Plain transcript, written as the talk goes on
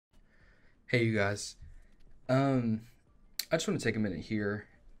Hey you guys. I just want to take a minute here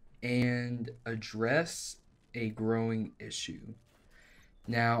and address a growing issue.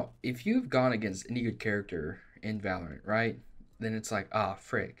 Now, if you've gone against any good character in Valorant, right? Then it's like, ah,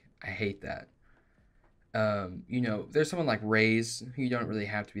 frick, I hate that. There's someone like raze who you don't really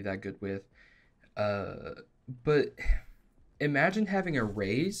have to be that good with. Uh, but imagine having a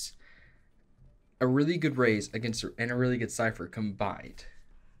really good raze and a really good Cypher combined,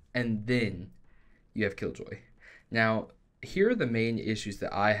 and then you have Killjoy. Now, here are the main issues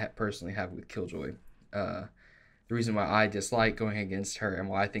that I personally have with Killjoy. Uh, the reason why I dislike going against her and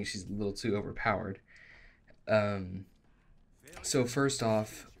why I think she's a little too overpowered. Um, so first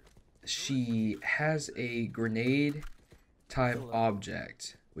off, she has a grenade type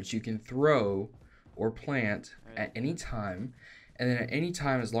object which you can throw or plant at any time, and then at any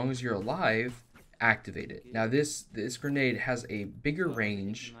time, as long as you're alive, activate it. Now this grenade has a bigger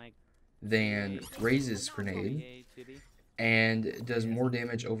range than Raze's grenade, and does more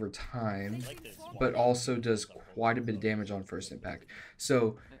damage over time, but also does quite a bit of damage on first impact.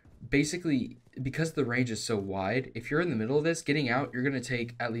 So basically, because the range is so wide, if you're in the middle of this, getting out, you're going to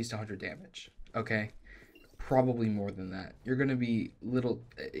take at least 100 damage, okay? Probably more than that. You're going to be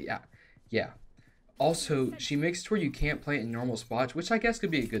yeah. Also, she makes it where you can't plant in normal spots, which I guess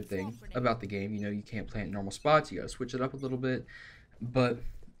could be a good thing about the game. You can't plant in normal spots. You got to switch it up a little bit. But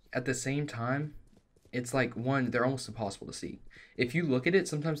at the same time, it's like, one, they're almost impossible to see. If you look at it,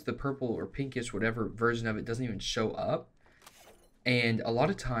 sometimes the purple or pinkish whatever version of it doesn't even show up. And a lot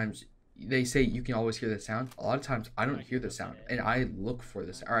of times they say you can always hear the sound. A lot of times I don't hear the sound, and I look for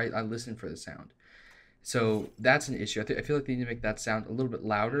this, or I listen for the sound. So that's an issue. I feel like they need to make that sound a little bit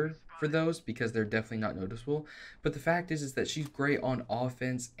louder for those, because they're definitely not noticeable. But the fact is that she's great on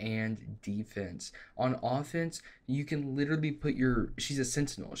offense and defense. On offense, you can literally she's a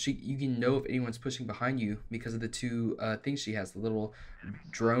sentinel. You can know if anyone's pushing behind you because of the two things she has. The little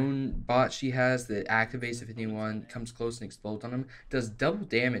drone bot she has that activates if anyone comes close and explodes on them. Does double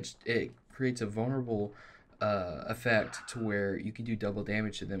damage. It creates a vulnerable effect to where you can do double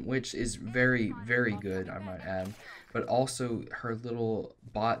damage to them, which is very, very good, I might add. But also her little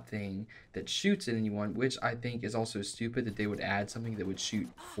bot thing that shoots at anyone, which I think is also stupid that they would add something that would shoot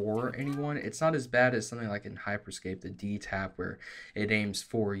for anyone. It's not as bad as something like in Hyperscape, the D-tap, where it aims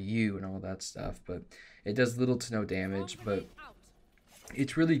for you and all that stuff, but it does little to no damage. But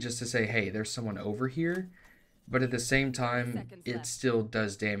it's really just to say, hey, there's someone over here, but at the same time, it still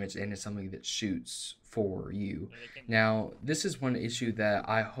does damage, and it's something that shoots for you. Now, this is one issue that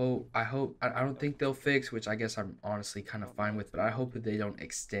I don't think they'll fix, which I guess I'm honestly kind of fine with, but I hope that they don't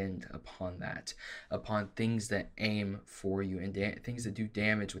extend upon that, upon things that aim for you and things that do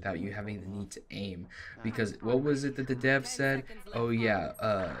damage without you having the need to aim. Because what was it that the dev said? Oh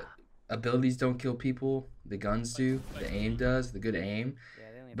yeah, abilities don't kill people, the guns do, the aim does, the good aim.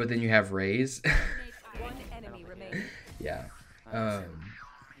 But then you have raze. Yeah.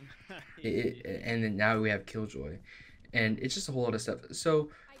 And then now we have Killjoy, and it's just a whole lot of stuff. So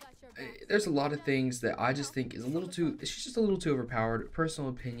there's a lot of things that I just think is she's just a little too overpowered.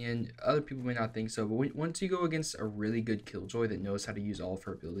 Personal opinion, other people may not think so, but once you go against a really good Killjoy that knows how to use all of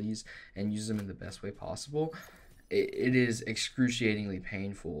her abilities and use them in the best way possible, it is excruciatingly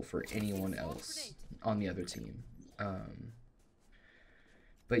painful for anyone else on the other team.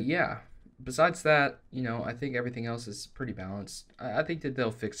 But yeah, besides that, I think everything else is pretty balanced. I think that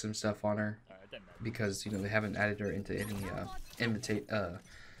they'll fix some stuff on her, because they haven't added her into any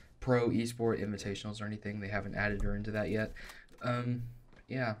pro esport invitationals or anything. They haven't added her into that yet.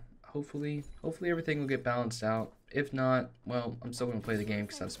 Yeah, hopefully everything will get balanced out. If not, well, I'm still gonna play the game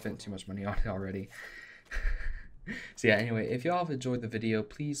because I've spent too much money on it already. So yeah, anyway, if y'all have enjoyed the video,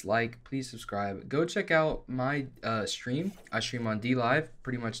 please like, please subscribe. Go check out my stream. I stream on DLive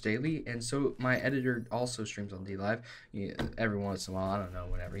pretty much daily, and so my editor also streams on DLive. Yeah, every once in a while, I don't know,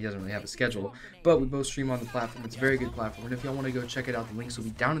 whatever. He doesn't really have a schedule, but we both stream on the platform. It's a very good platform, and if y'all want to go check it out, the links will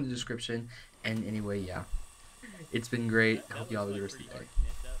be down in the description. And anyway, yeah, it's been great. I hope y'all have a good rest of the day.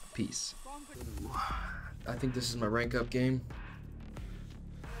 Peace. I think this is my rank up game.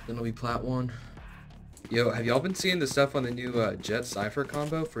 Then it'll be Plat 1. Yo, have y'all been seeing the stuff on the new Jet Cypher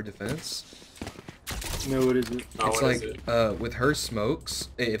combo for defense? No, what is it? It's like, with her smokes,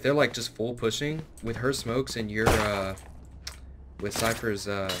 if they're like just full pushing, with her smokes and your, with Cypher's,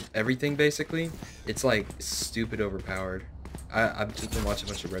 everything basically, it's like stupid overpowered. I've just been watching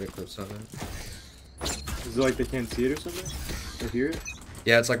a bunch of Reddit clips of it. Is it like they can't see it or something? Or hear it?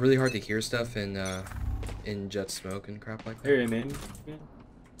 Yeah, it's like really hard to hear stuff in Jet smoke and crap like that. Here, main. Yeah.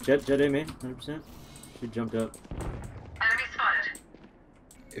 Jet A main, 100%. She jumped up. Enemy spotted.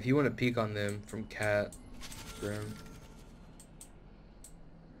 If you want to peek on them from cat room.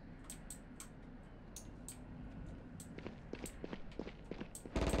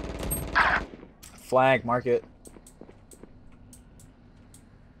 Flag, mark it.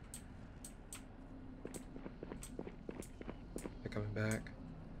 They're coming back.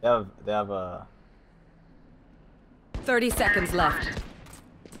 They have a 30 seconds left.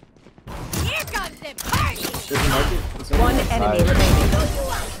 Here comes the party! There's a market. One enemy remaining.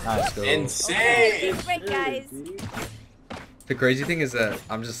 nice. Go. Insane. Great, guys. The crazy thing is that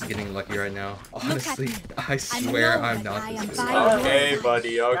I'm just getting lucky right now. Honestly, I swear know I'm that not I this am good. fine. Okay,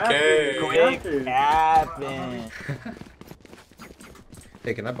 buddy. Okay. Quick happen.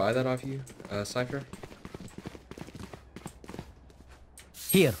 Hey, can I buy that off you, Cypher?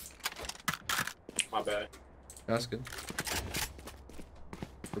 Here. My bad. No, that's good.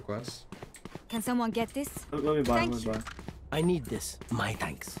 Request. Can someone get this? Let me buy. Thank Let me buy. I need this. My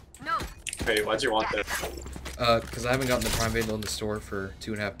thanks. Hey, why'd you want this? Because I haven't gotten the Prime Vandal in the store for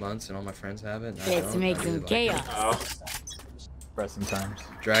 2.5 months, and all my friends have it. And I Let's don't. make I some really like chaos. Oh, Pressing times. it.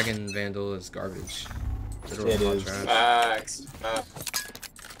 Dragon Vandal is garbage. Literal It hot is. trash. facts.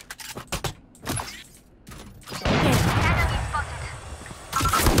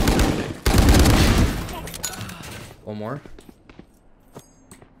 One more.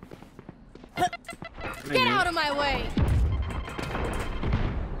 Get out of my way!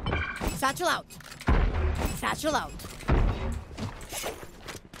 Satchel out. Satchel out.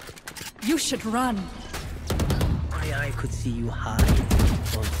 You should run. My eye could see you hide.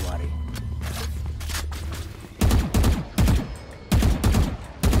 Don't worry.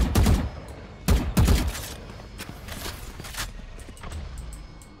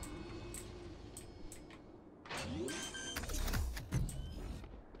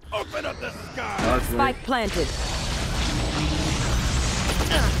 Spike planted.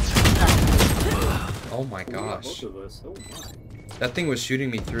 Oh my Both gosh. of us. Oh my. That thing was shooting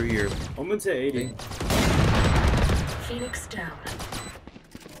me through your I'm into 80. thing. Phoenix down.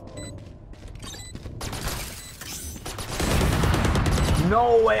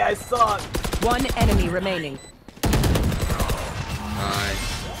 No way, I suck. One enemy remaining.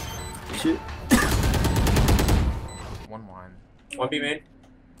 Nice. Shoot. 1-1. One B main.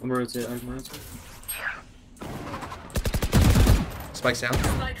 I'm gonna rotate. I'm gonna rotate. Spike down.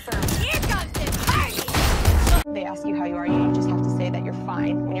 Here comes the party! They ask you how you are, you just have to say that you're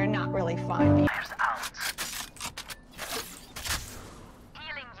fine when you're not really fine.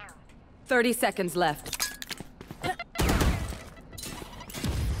 30 seconds left.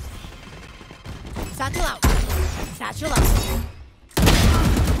 Satchel out. Satchel out.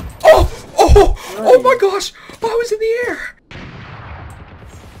 Oh! Oh! Oh my gosh! Oh, I was in the air!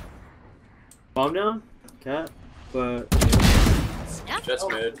 Bomb down. Cat. But Snap. Just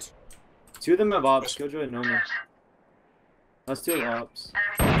mid. two of them have ops. Killjoy and Noma. That's two ops.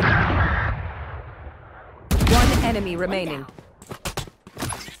 One enemy remaining.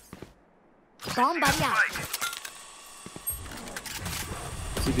 Bomb buddy out.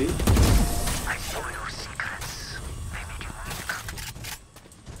 CB.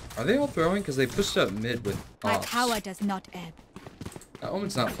 Are they all throwing? Because they pushed up mid with My ops. power does not ebb. That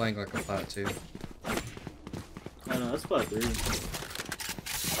Omen's not playing like a flat 2. I know, that's flat 3.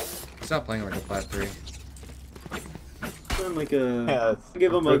 He's not playing like a flat 3. Sound like a. Yeah,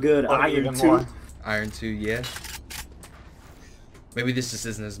 Give him a good iron even 2. more. Iron 2, yeah. Maybe this just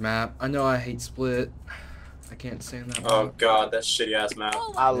isn't his map. I know I hate Split. I can't stand that Oh map. god, that shitty ass map.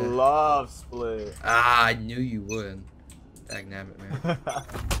 I love Split. Ah, I knew you would. Dagnabbit, man.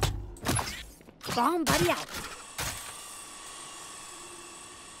 Bomb buddy out.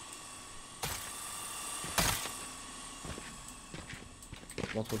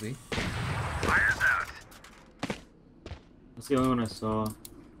 Multiple B. That's the only one I saw. Oh,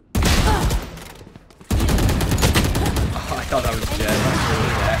 I thought that was Jet. I really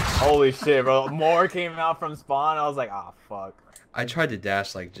dashed. Holy shit, bro. More came out from spawn. I was like, ah, fuck. I tried to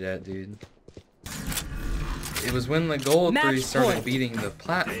dash like Jet, dude. It was when the gold Match 3 started point. beating the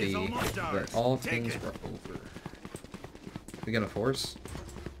plat V that all things were over. We gonna force?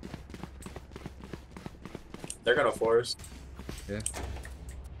 They're gonna force. Yeah.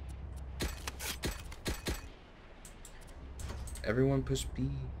 Everyone push B.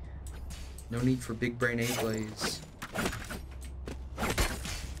 No need for big brain A plays.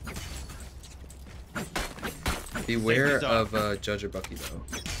 Beware of Judge or Bucky though.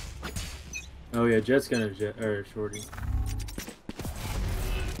 Oh yeah, Jet's gonna jet or shorty.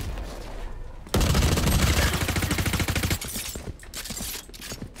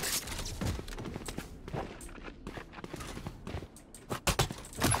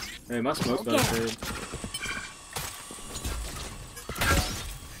 Hey, my smoke got fade.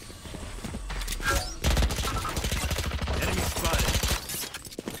 Enemy spotted.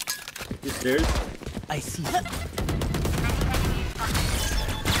 You stairs? I see them.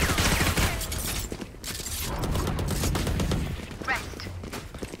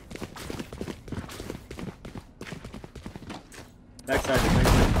 Backside.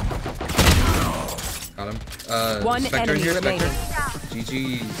 Got him. One Spectre in enemy here, remaining. Spectre.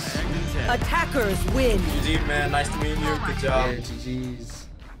 GG's. Attackers win. GG, man. Nice to meet you. Good job. Yeah, GG's.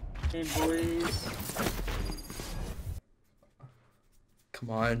 Hey, boys. Come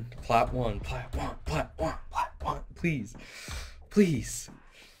on. Plat one. Plat one. Plat one. Plat one. Please. Please.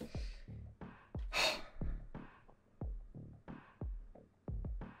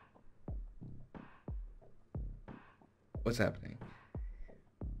 What's happening?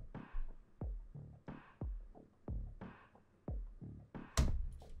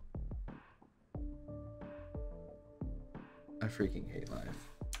 I freaking hate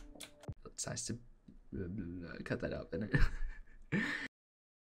life. It's nice to cut that out, isn't it?